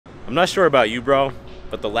I'm not sure about you, bro,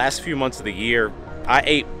 but the last few months of the year, I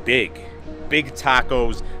ate big. Big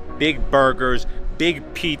tacos, big burgers, big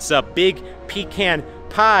pizza, big pecan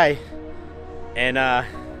pie, and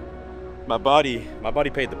my body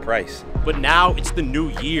paid the price. But now it's the new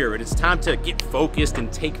year and it's time to get focused and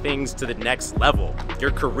take things to the next level.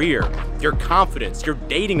 Your career, your confidence, your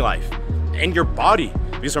dating life, and your body.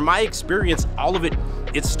 Because from my experience, all of it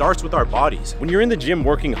starts with our bodies. When you're in the gym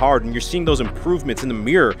working hard and you're seeing those improvements in the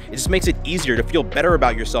mirror, it just makes it easier to feel better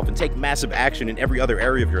about yourself and take massive action in every other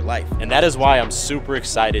area of your life. And that is why I'm super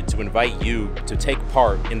excited to invite you to take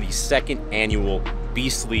part in the second annual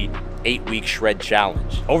Beastly 8-week shred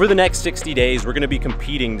challenge. Over the next 60 days, we're gonna be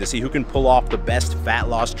competing to see who can pull off the best fat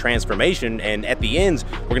loss transformation, and at the end,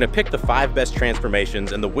 we're gonna pick the 5 best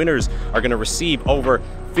transformations, and the winners are gonna receive over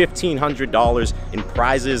 $1,500 in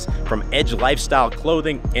prizes from Edge Lifestyle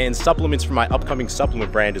clothing and supplements from my upcoming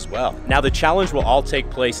supplement brand as well. Now, the challenge will all take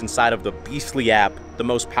place inside of the Beastly app, the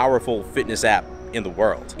most powerful fitness app in the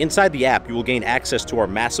world. Inside the app, you will gain access to our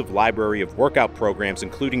massive library of workout programs,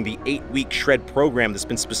 including the 8-week shred program that's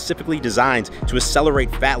been specifically designed to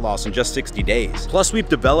accelerate fat loss in just 60 days. Plus, we've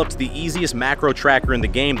developed the easiest macro tracker in the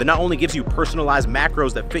game that not only gives you personalized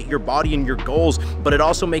macros that fit your body and your goals, but it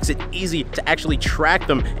also makes it easy to actually track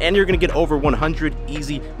them, and you're gonna get over 100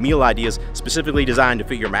 easy meal ideas specifically designed to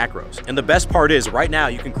fit your macros. And the best part is, right now,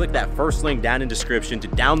 you can click that first link down in description to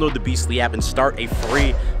download the Beastly app and start a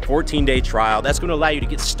free 14-day trial. That's going to allow you to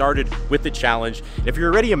get started with the challenge. If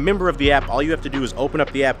you're already a member of the app, all you have to do is open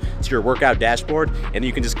up the app to your workout dashboard, and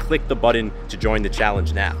you can just click the button to join the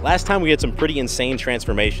challenge now. Last time we had some pretty insane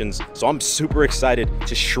transformations, so I'm super excited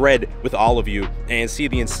to shred with all of you and see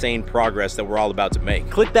the insane progress that we're all about to make.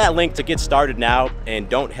 Click that link to get started now, and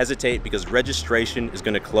don't hesitate because registration is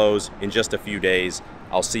going to close in just a few days.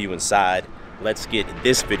 I'll see you inside. Let's get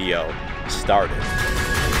this video started.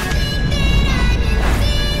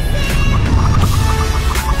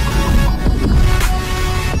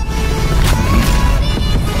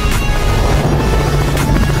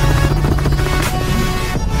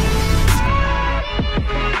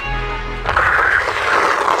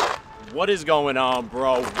 What is going on,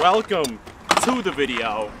 bro? Welcome to the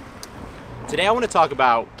video. Today I want to talk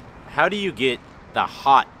about how do you get the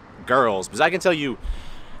hot girls, because I can tell you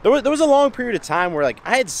there was a long period of time where, like,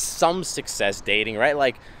 I had some success dating, right?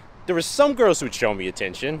 Like, there were some girls who would show me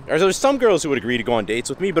attention, or there was some girls who would agree to go on dates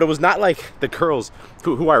with me, but it was not like the girls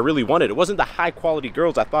who I really wanted. It wasn't the high quality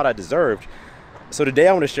girls I thought I deserved. So today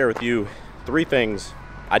I want to share with you 3 things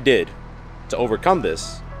I did to overcome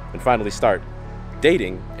this and finally start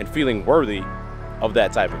dating and feeling worthy of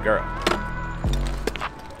that type of girl.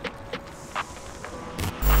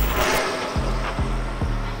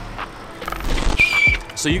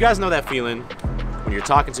 So you guys know that feeling when you're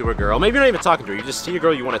talking to a girl, maybe you're not even talking to her, you just see a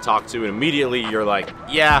girl you want to talk to and immediately you're like,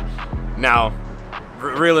 yeah, no,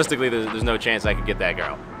 realistically there's no chance I could get that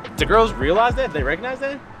girl. Do girls realize that? They recognize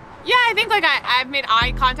that? Yeah, I think like I've made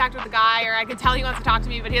eye contact with a guy, or I can tell he wants to talk to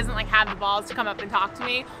me, but he doesn't like have the balls to come up and talk to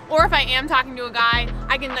me. Or if I am talking to a guy,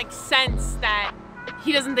 I can like sense that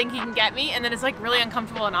he doesn't think he can get me, and then it's like really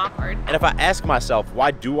uncomfortable and awkward. And if I ask myself,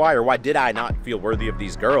 why do I or why did I not feel worthy of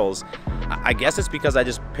these girls? I guess it's because I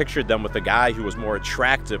just pictured them with a guy who was more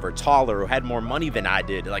attractive or taller or had more money than I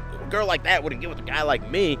did. Like, a girl like that wouldn't get with a guy like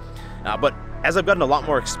me. But as I've gotten a lot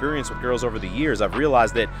more experience with girls over the years, I've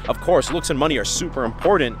realized that, of course, looks and money are super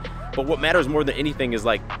important, but what matters more than anything is,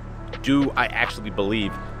 like, do I actually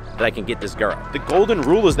believe that I can get this girl? The golden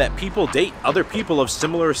rule is that people date other people of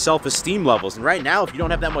similar self-esteem levels, and right now, if you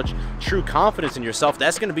don't have that much true confidence in yourself,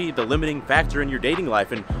 that's gonna be the limiting factor in your dating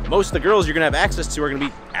life, and most of the girls you're gonna have access to are gonna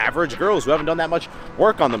be average girls who haven't done that much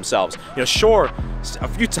work on themselves. You know, sure, a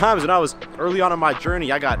few times when I was early on in my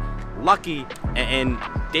journey, I got lucky and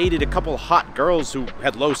dated a couple hot girls who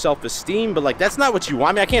had low self-esteem, but like, that's not what you want.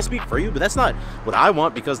 I mean, I can't speak for you, but that's not what I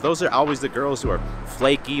want, because those are always the girls who are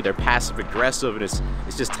flaky, they're passive aggressive, and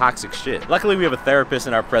it's just toxic shit. Luckily, we have a therapist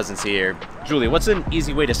in our presence here. Julia, what's an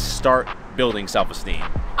easy way to start building self-esteem?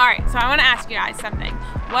 All right, so I want to ask you guys something.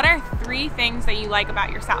 What are 3 things that you like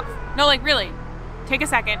about yourself? No, like really, take a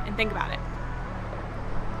second and think about it.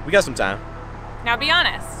 We got some time. Now be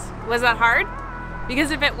honest, was that hard?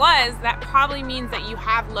 Because if it was, that probably means that you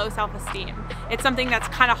have low self-esteem. It's something that's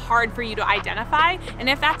kind of hard for you to identify. And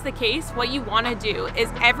if that's the case, what you want to do is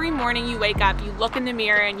every morning you wake up, you look in the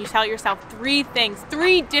mirror and you tell yourself 3 things,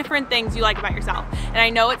 3 different things you like about yourself. And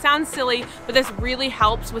I know it sounds silly, but this really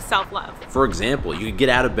helps with self-love. For example, you could get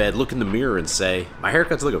out of bed, look in the mirror and say, my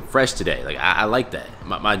haircut's looking fresh today. Like, I like that.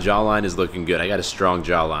 My jawline is looking good. I got a strong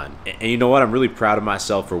jawline. And you know what? I'm really proud of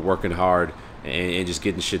myself for working hard and just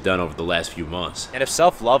getting shit done over the last few months. And if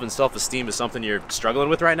self-love and self-esteem is something you're struggling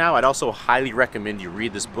with right now, I'd also highly recommend you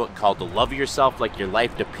read this book called The Love of Yourself Like Your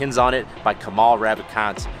Life Depends on It by Kamal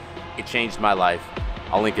Ravikant. It changed my life.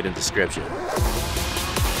 I'll link it in the description.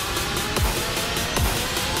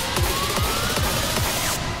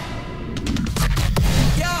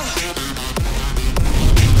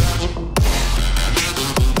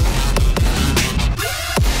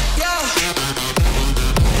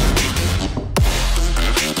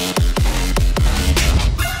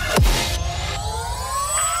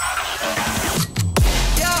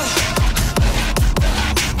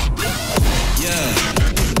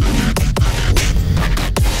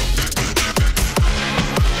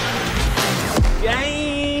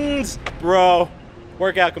 Bro,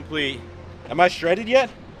 workout complete. Am I shredded yet?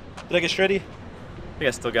 Did I get shreddy? I think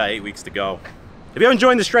I still got 8 weeks to go. If you haven't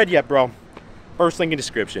joined the shred yet, bro, first link in the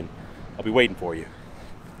description. I'll be waiting for you.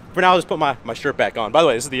 For now, I'll just put my shirt back on. By the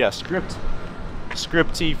way, this is the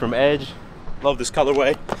script tee from Edge. Love this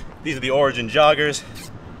colorway. These are the Origin joggers.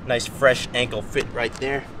 Nice fresh ankle fit right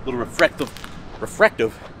there. Little reflective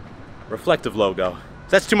logo. So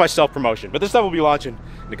that's too much self-promotion, but this stuff will be launching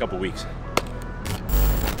in a couple weeks.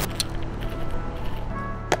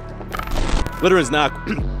 Littering is not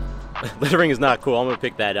cool. I'm gonna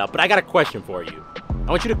pick that up. But I got a question for you.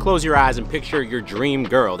 I want you to close your eyes and picture your dream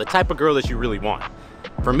girl, the type of girl that you really want.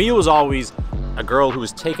 For me, it was always a girl who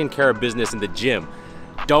was taking care of business in the gym.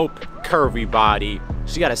 Dope, curvy body.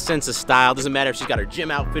 She got a sense of style. Doesn't matter if she's got her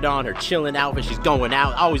gym outfit on, her chilling outfit, she's going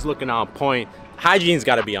out, always looking on point. Hygiene's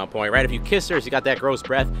gotta be on point, right? If you kiss her, she got that gross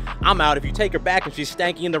breath, I'm out. If you take her back and she's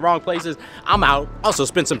stanky in the wrong places, I'm out. Also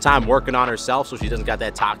spend some time working on herself so she doesn't got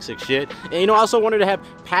that toxic shit. And I also want her to have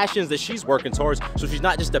passions that she's working towards so she's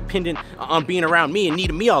not just dependent on being around me and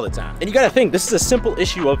needing me all the time. And you gotta think, this is a simple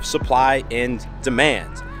issue of supply and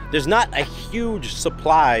demand. There's not a huge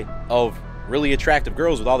supply of really attractive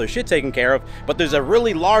girls with all their shit taken care of, but there's a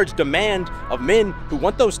really large demand of men who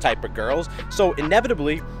want those type of girls. So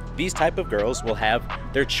inevitably, these type of girls will have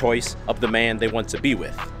their choice of the man they want to be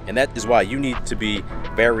with. And that is why you need to be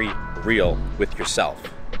very real with yourself.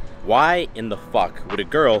 Why in the fuck would a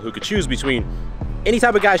girl who could choose between any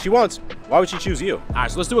type of guy she wants, why would she choose you? All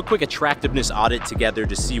right, so let's do a quick attractiveness audit together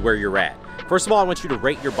to see where you're at. First of all, I want you to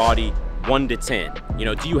rate your body 1 to 10.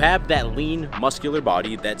 Do you have that lean, muscular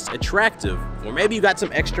body that's attractive? Or maybe you got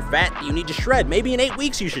some extra fat that you need to shred. Maybe in 8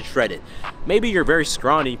 weeks you should shred it. Maybe you're very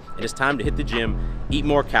scrawny and it's time to hit the gym, eat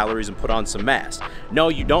more calories, and put on some mass. No,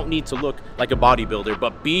 you don't need to look like a bodybuilder,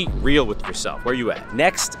 but be real with yourself. Where you at?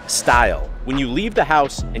 Next, style. When you leave the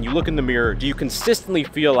house and you look in the mirror, do you consistently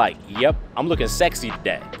feel like, yep, I'm looking sexy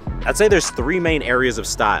today? I'd say there's 3 main areas of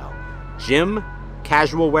style. Gym,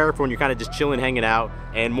 casual wear for when you're kind of just chilling, hanging out,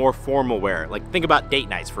 and more formal wear. Like think about date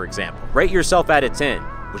nights, for example. Rate yourself out of 10.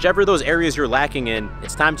 Whichever of those areas you're lacking in,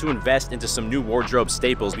 it's time to invest into some new wardrobe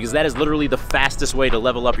staples because that is literally the fastest way to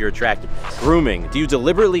level up your attractiveness. Grooming. Do you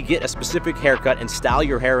deliberately get a specific haircut and style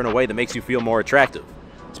your hair in a way that makes you feel more attractive?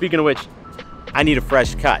 Speaking of which, I need a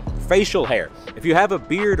fresh cut. Facial hair. If you have a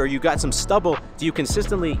beard or you got some stubble, do you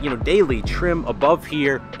consistently, daily trim above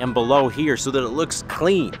here and below here so that it looks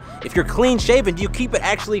clean? If you're clean shaven, do you keep it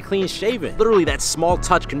actually clean shaven? Literally, that small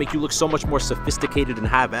touch can make you look so much more sophisticated and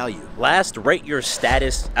high value. Last, rate your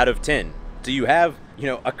status out of 10. Do you have,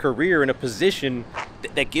 a career in a position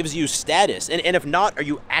that gives you status? And if not, are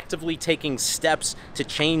you actively taking steps to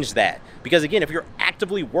change that? Because again, if you're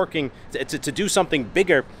actively working to do something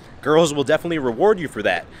bigger, girls will definitely reward you for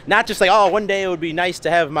that. Not just like, oh, one day it would be nice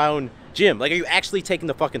to have my own gym. Like, are you actually taking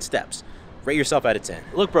the fucking steps? Rate yourself out of 10.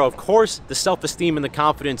 Look, bro, of course, the self-esteem and the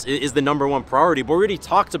confidence is the #1 priority, but we already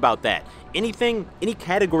talked about that. Any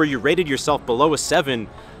category you rated yourself below a 7,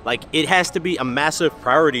 like, it has to be a massive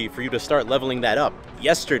priority for you to start leveling that up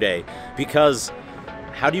yesterday, because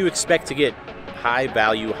how do you expect to get high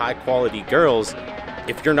value, high quality girls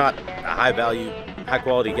if you're not a high value, high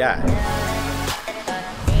quality guy?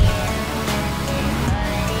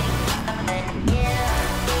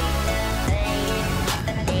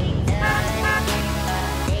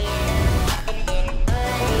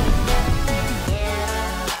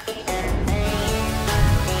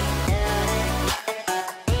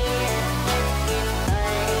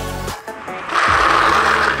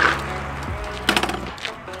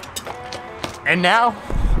 And now,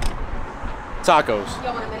 tacos.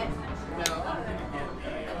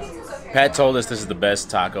 Pat told us this is the best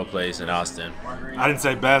taco place in Austin. I didn't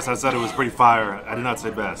say best, I said it was pretty fire. I did not say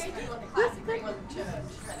best.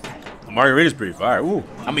 Margarita's pretty fire. Ooh.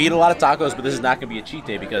 I'm gonna eat a lot of tacos, but this is not gonna be a cheat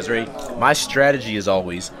day because, right, my strategy is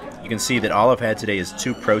always, you can see that all I've had today is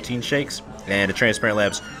 2 protein shakes and a Transparent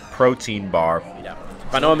Labs protein bar.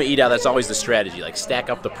 If I know I'm gonna eat out, that's always the strategy. Like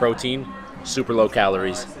stack up the protein, super low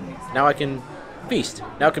calories. Now I can feast.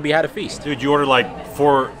 Now it can be how to feast. Dude, you ordered like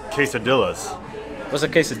 4 quesadillas. What's a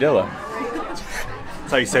quesadilla?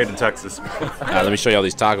 That's how you say it in Texas. Let me show you all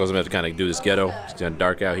these tacos. I'm gonna have to kind of do this ghetto. It's kind of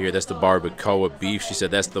dark out here. That's the barbacoa beef. She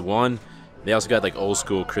said that's the one. They also got like old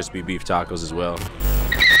school crispy beef tacos as well.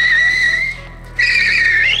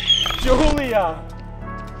 Julia!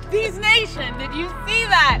 These Nation, did you see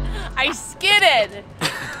that? I skidded.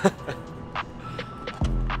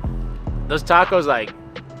 Those tacos like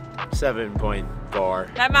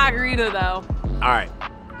 7.4. That margarita though. All right,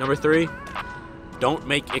 number 3, don't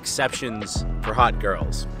make exceptions for hot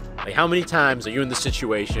girls. Like how many times are you in the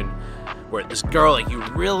situation where this girl, like you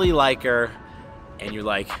really like her and you're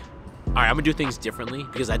like, all right, I'm gonna do things differently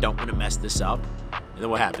because I don't want to mess this up. And then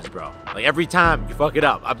what happens, bro? Like every time you fuck it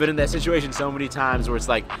up. I've been in that situation so many times where it's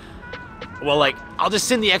like, well, like I'll just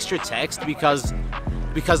send the extra text because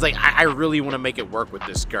like I really want to make it work with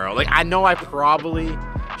this girl. Like I know I probably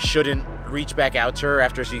shouldn't reach back out to her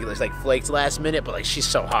after she like flakes last minute, but like she's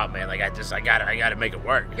so hot, man. Like I gotta make it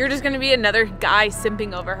work. You're just gonna be another guy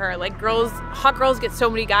simping over her. Like hot girls get so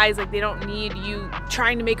many guys, like they don't need you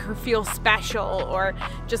trying to make her feel special or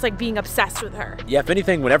just like being obsessed with her. Yeah, if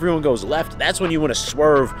anything, when everyone goes left, that's when you want to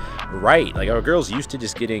swerve right. Like our girls used to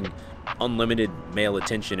just getting unlimited male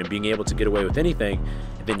attention and being able to get away with anything,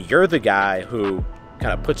 and then you're the guy who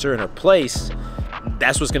kind of puts her in her place.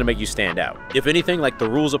 That's what's gonna make you stand out. If anything, like the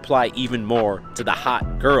rules apply even more to the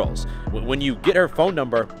hot girls. When you get her phone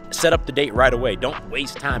number, set up the date right away. Don't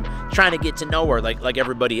waste time trying to get to know her like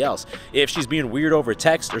everybody else. If she's being weird over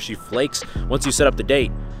text or she flakes once you set up the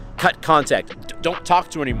date, cut contact. Don't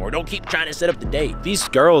talk to her anymore. Don't keep trying to set up the date. These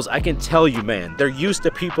girls, I can tell you, man, they're used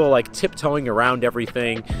to people like tiptoeing around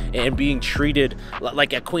everything and being treated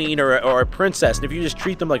like a queen or a princess. And if you just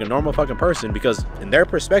treat them like a normal fucking person, because in their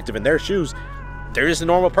perspective, in their shoes, they're just a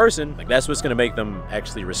normal person, like that's what's gonna make them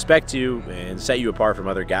actually respect you and set you apart from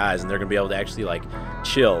other guys, and they're gonna be able to actually like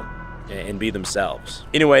chill and be themselves.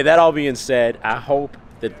 Anyway, that all being said, I hope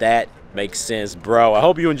that makes sense, bro. I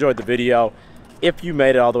hope you enjoyed the video. If you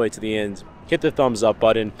made it all the way to the end, hit the thumbs up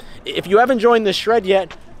button. If you haven't joined this shred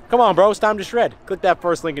yet, come on, bro, it's time to shred. Click that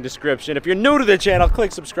first link in the description. If you're new to the channel,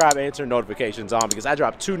 click subscribe and turn notifications on because I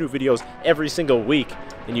drop 2 new videos every single week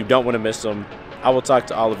and you don't want to miss them. I will talk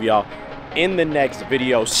to all of y'all in the next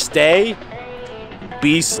video. Stay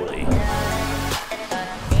beastly.